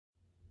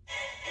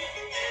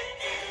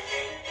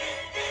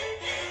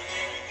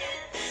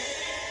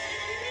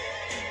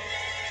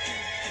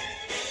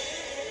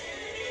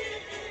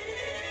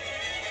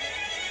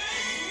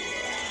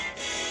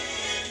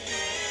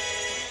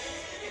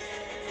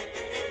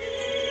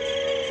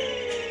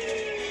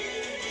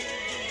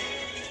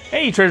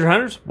Hey treasure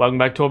hunters, welcome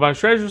back to Toy Box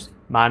Treasures.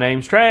 My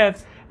name's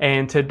Trav,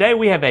 and today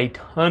we have a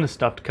ton of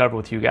stuff to cover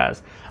with you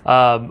guys.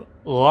 A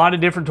lot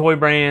of different toy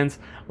brands,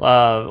 a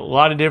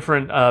lot of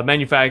different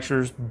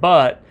manufacturers,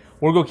 but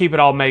we're going to keep it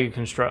all Mega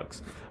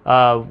Construx.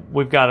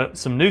 We've got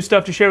some new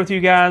stuff to share with you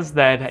guys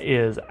that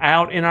is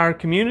out in our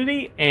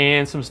community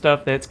and some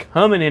stuff that's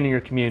coming in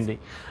your community.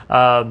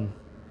 But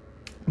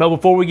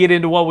before we get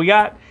into what we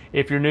got,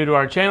 if you're new to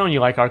our channel and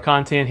you like our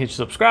content, hit your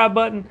subscribe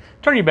button,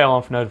 turn your bell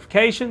on for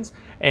notifications,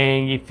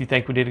 and if you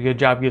think we did a good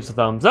job, give us a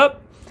thumbs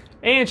up.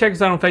 And check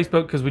us out on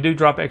Facebook because we do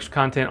drop extra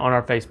content on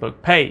our Facebook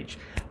page.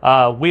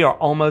 We are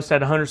almost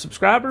at 100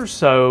 subscribers,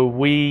 so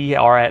we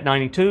are at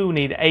 92. We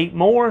need 8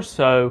 more.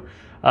 So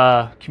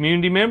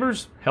community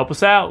members, help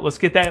us out. Let's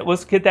get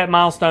that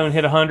milestone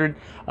hit 100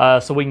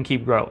 so we can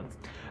keep growing.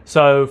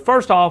 So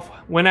first off,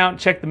 went out and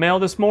checked the mail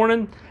this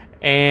morning,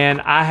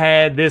 and I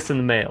had this in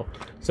the mail.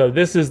 So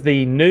this is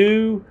the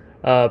new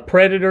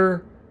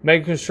Predator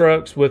Mega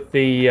Construx with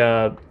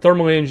the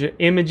thermal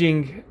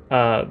imaging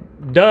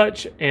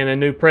Dutch and a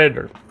new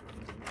Predator.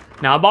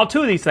 Now I bought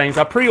 2 of these things.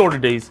 I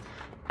pre-ordered these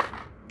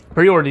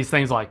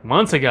things like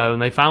months ago,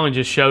 and they finally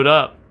just showed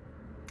up.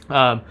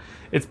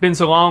 It's been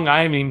so long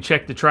I haven't even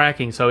checked the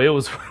tracking, so it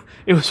was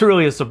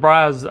really a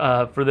surprise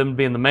for them to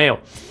be in the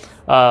mail.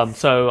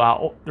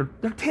 So they're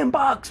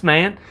 $10,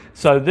 man.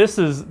 So this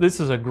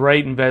is a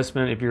great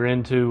investment if you're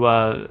into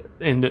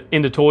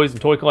toys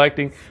and toy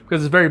collecting,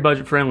 because it's very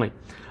budget friendly.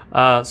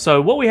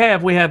 So what we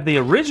have the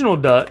original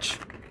Dutch.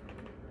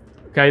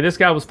 Okay, this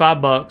guy was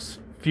 $5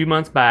 a few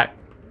months back,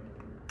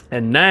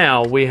 and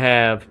now we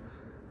have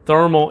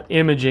thermal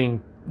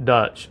imaging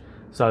Dutch.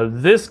 So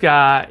this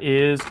guy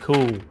is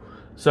cool.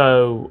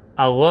 So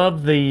I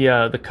love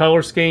the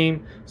color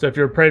scheme. So if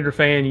you're a Predator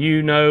fan,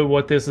 you know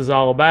what this is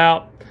all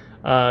about.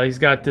 He's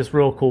got this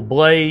real cool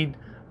blade.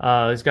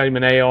 He's got him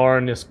an AR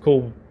and this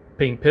cool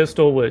pink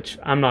pistol, which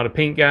I'm not a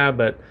pink guy,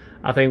 but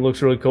I think it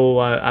looks really cool.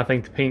 I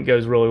think the pink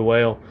goes really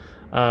well.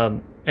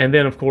 And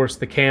then, of course,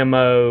 the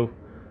camo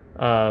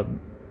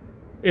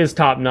is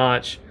top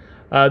notch.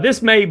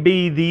 This may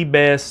be the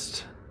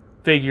best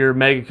figure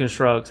Mega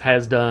Construx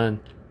has done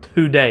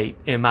to date,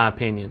 in my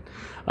opinion.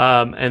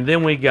 And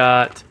then we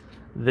got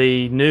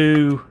the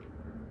new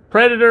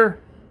Predator.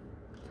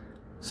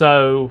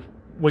 So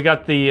we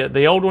got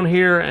the old one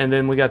here, and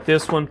then we got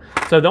this one.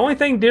 So the only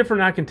thing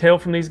different I can tell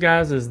from these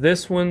guys is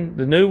this one,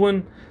 the new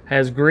one,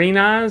 has green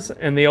eyes,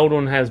 and the old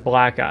one has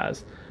black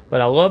eyes.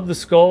 But I love the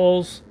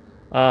skulls,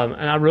 and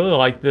I really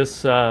like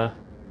this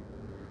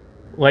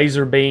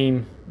laser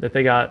beam that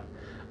they got.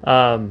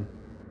 I'm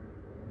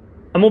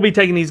going to be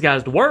taking these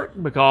guys to work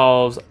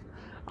because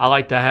I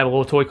like to have a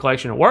little toy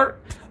collection at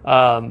work,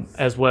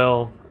 as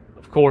well,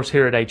 of course,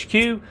 here at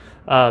HQ.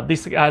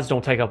 These guys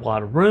don't take up a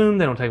lot of room.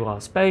 They don't take a lot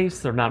of space.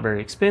 They're not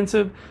very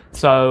expensive.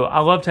 So I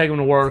love taking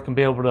them to work and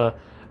be able to,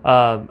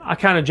 I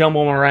kind of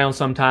jumble them around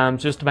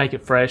sometimes just to make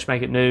it fresh,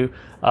 make it new.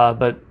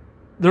 But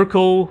they're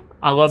cool.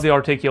 I love the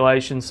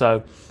articulation.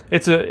 So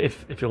it's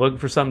if you're looking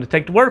for something to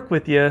take to work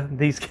with you,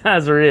 these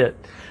guys are it.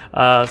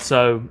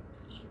 So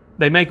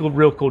they make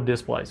real cool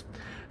displays.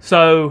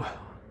 So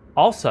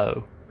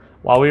also,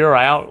 while we were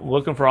out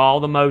looking for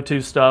all the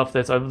Motu stuff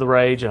that's over the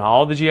rage and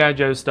all the G.I.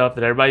 Joe stuff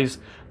that everybody's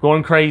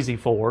going crazy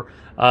for,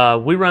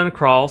 we run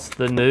across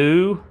the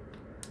new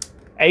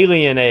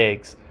alien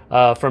eggs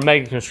from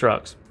Mega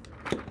Construx.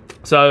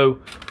 So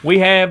we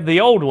have the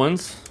old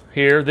ones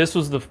here. This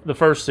was the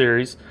first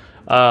series.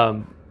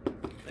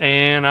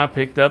 And I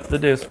picked up the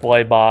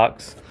display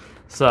box.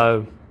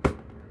 So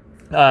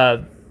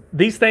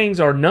these things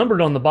are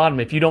numbered on the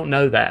bottom if you don't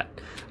know that.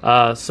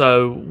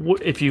 So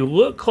if you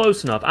look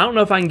close enough, I don't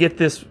know if I can get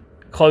this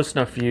close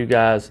enough for you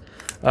guys.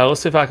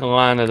 Let's see if I can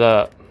line it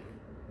up.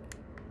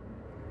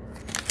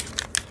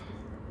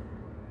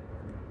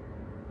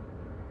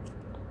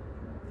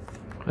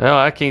 Well,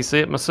 I can't see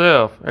it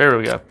myself. There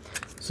we go.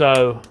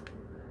 So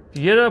if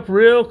you get up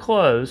real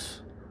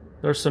close,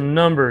 there's some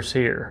numbers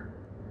here.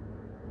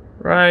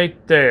 Right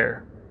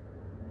there.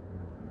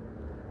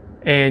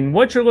 And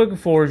what you're looking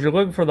for is you're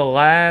looking for the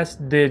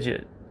last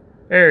digit.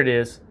 There it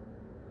is.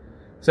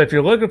 So if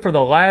you're looking for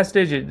the last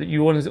digit,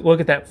 you want to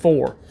look at that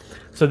 4.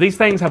 So these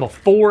things have a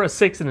 4, a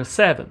 6, and a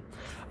 7.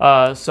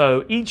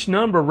 So each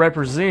number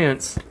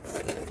represents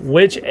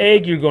which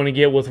egg you're going to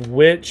get with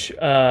which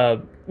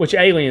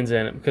aliens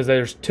in it, because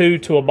there's 2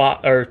 to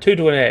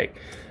an egg.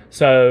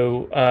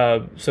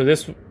 So so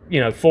this,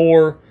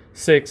 4,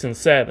 6, and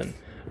 7.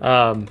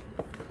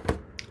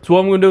 So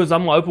what I'm going to do is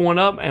I'm going to open one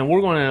up, and we're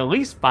going to at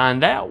least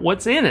find out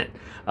what's in it.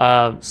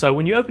 So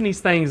when you open these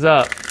things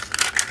up,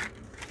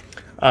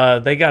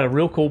 they got a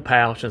real cool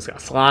pouch, and it's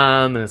got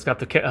slime, and it's got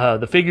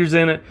the figures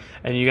in it,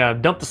 and you got to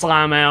dump the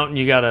slime out, and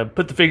you got to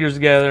put the figures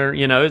together.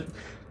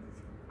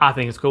 I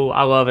think it's cool.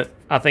 I love it.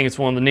 I think it's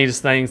one of the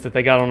neatest things that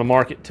they got on the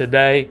market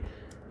today.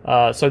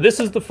 So this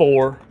is the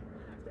 4,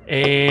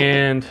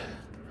 and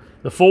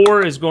the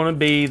 4 is going to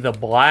be the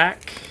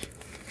black.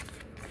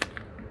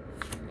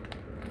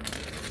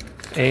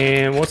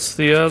 And what's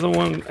the other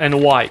one? And the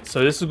white.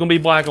 So this is going to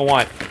be black and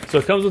white. So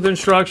it comes with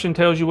instruction,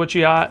 tells you what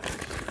you got.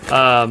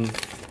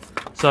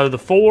 So the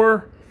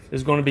 4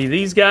 is going to be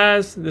these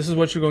guys. This is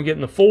what you're going to get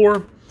in the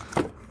 4.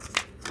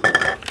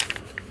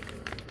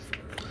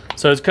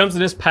 So it comes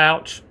in this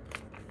pouch,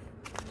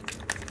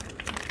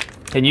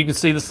 and you can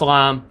see the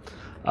slime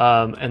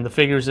and the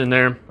figures in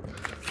there.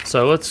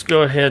 So let's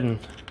go ahead and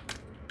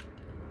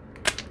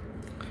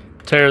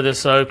tear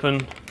this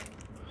open.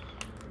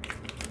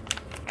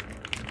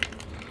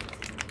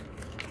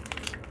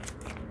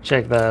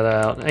 Check that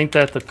out. Ain't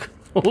that the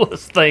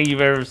coolest thing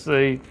you've ever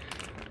seen?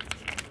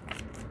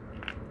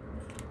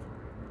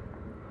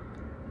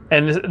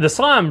 And the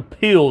slime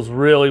peels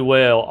really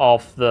well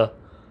off the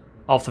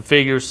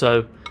figures,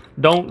 so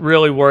don't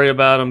really worry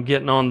about them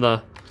getting on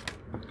the.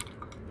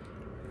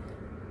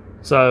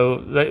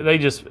 So it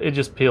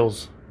just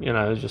peels, you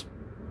know, it just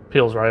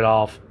peels right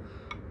off.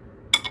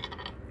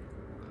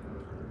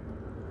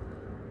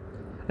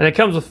 And it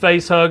comes with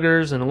face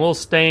huggers and little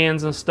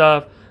stands and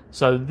stuff.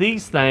 So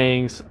these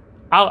things,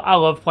 I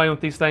love playing with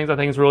these things. I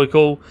think it's really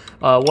cool.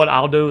 What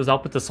I'll do is I'll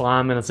put the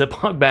slime in a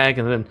Ziploc bag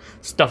and then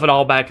stuff it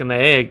all back in the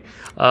egg.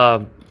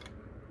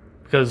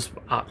 Because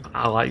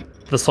I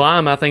like the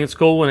slime. I think it's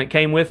cool when it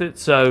came with it.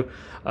 So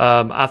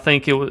I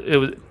think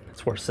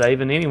it's worth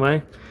saving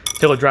anyway.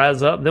 Till it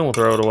dries up, then we'll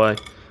throw it away.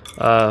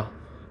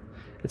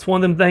 It's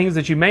one of them things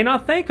that you may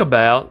not think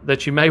about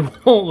that you may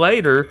want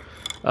later,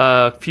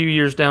 a few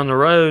years down the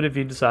road, if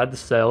you decide to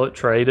sell it,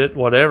 trade it,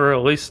 whatever.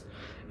 At least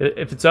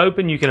if it's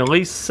open, you can at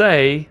least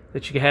say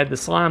that you had the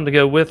slime to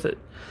go with it.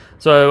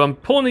 So I'm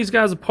pulling these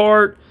guys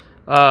apart.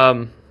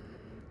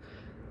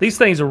 These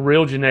things are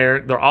real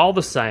generic. They're all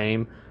the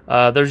same.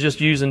 They're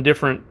just using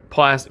different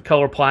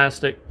color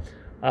plastic.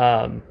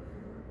 And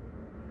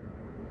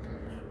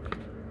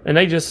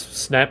they just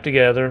snap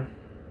together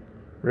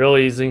real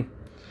easy.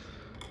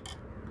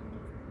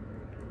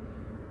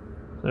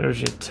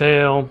 There's your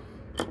tail.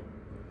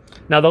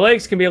 Now the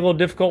legs can be a little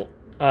difficult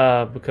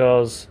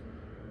because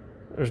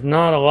there's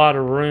not a lot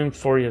of room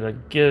for you to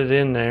get it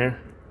in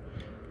there.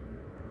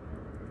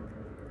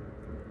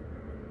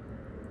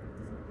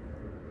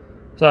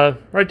 So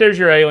right there's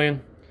your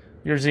alien,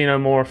 your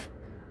xenomorph.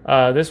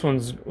 This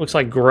one's looks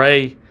like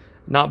gray,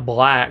 not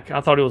black.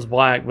 I thought it was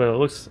black,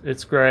 but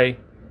it's gray.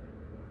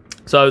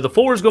 So the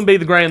 4 is going to be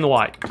the gray and the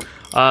white.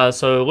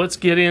 So let's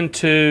get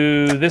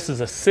into, this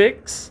is a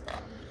 6.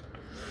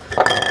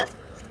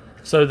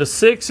 So the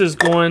 6 is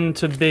going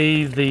to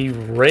be the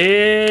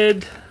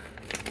red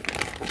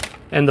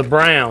and the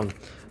brown.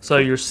 So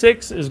your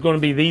 6 is going to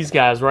be these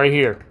guys right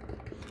here.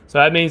 So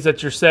that means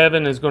that your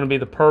 7 is going to be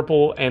the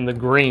purple and the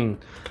green.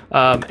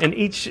 And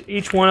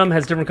each one of them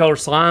has different color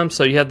slime.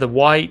 So you had the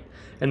white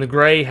and the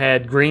gray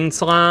had green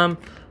slime.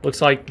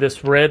 Looks like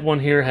this red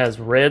one here has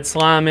red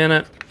slime in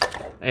it.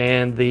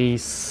 And the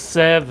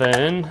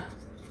 7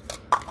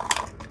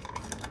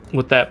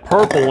 with that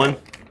purple one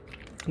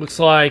looks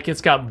like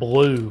it's got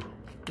blue.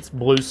 It's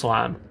blue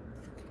slime.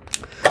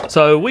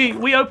 So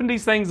we opened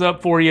these things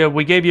up for you.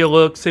 We gave you a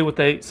look, see what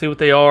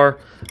they are.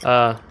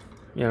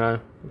 You know,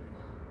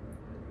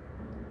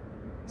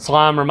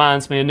 slime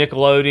reminds me of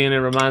Nickelodeon. It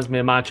reminds me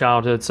of my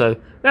childhood. So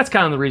that's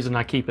kind of the reason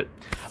I keep it.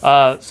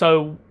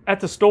 So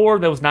at the store,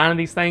 there was 9 of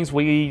these things.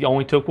 We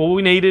only took what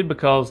we needed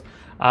because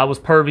I was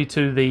pervy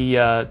to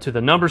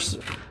the numbers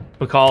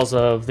because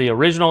of the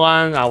original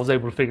line. I was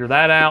able to figure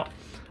that out.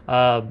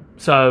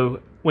 So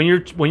when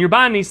you're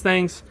buying these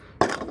things,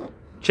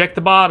 check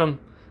the bottom.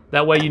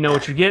 That way you know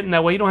what you're getting.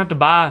 That way you don't have to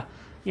buy,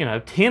 you know,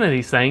 10 of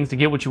these things to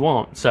get what you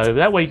want. So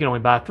that way you can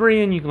only buy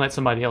 3 and you can let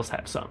somebody else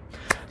have some.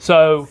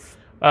 So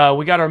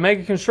we got our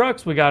Mega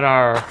Construx, we got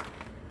our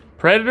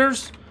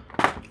Predators,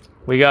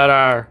 we got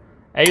our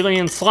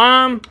Alien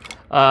Slime,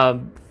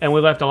 and we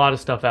left a lot of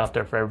stuff out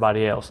there for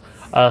everybody else.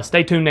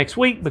 Stay tuned next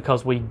week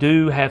because we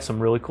do have some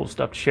really cool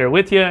stuff to share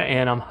with you,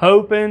 and I'm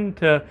hoping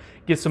to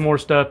get some more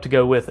stuff to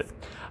go with it.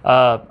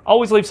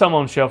 Always leave some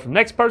on the shelf for the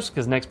next person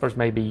because the next person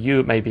may be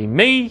you, it may be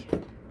me.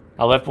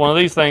 I left one of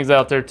these things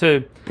out there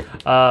too.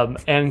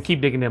 And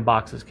keep digging in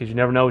boxes because you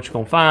never know what you're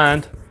going to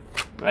find.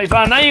 You may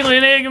find an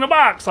alien egg in a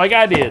box like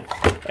I did.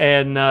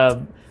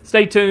 And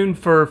stay tuned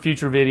for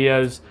future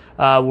videos.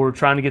 We're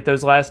trying to get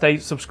those last 8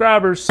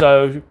 subscribers,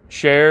 so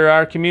share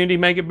our community,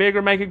 make it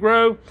bigger, make it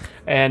grow.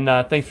 And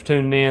thanks for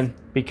tuning in.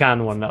 Be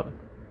kind to one another.